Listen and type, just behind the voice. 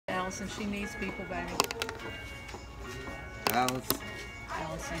Allison. She needs people back. Alice,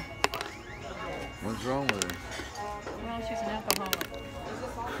 Allison. what's wrong with her? Well, she's an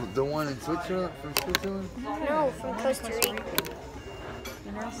alcoholic. The one in Switzerland, from Switzerland? No, from Costa Rica.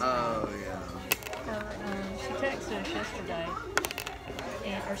 And Oh, yeah. she texted us yesterday,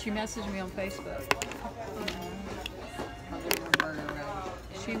 or she messaged me on Facebook.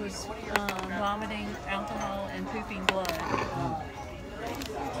 She was vomiting alcohol and pooping blood.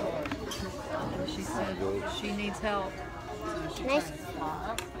 And she said she needs help. Nice.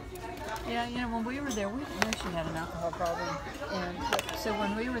 Yeah, you know, when we were there, we didn't know she had an alcohol problem. And so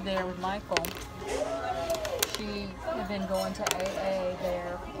when we were there with Michael, she had been going to AA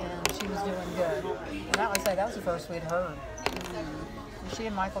there, and she was doing good. And I would say that was the first we'd heard. And she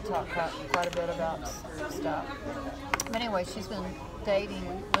and Michael talked quite a bit about stuff. But anyway, she's been dating,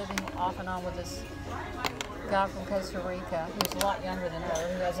 living off and on with this guy from Costa Rica who's a lot younger than her,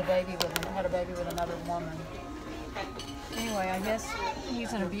 who has a baby had a baby with another woman. Anyway, I guess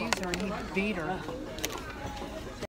he's an abuser and he beat her.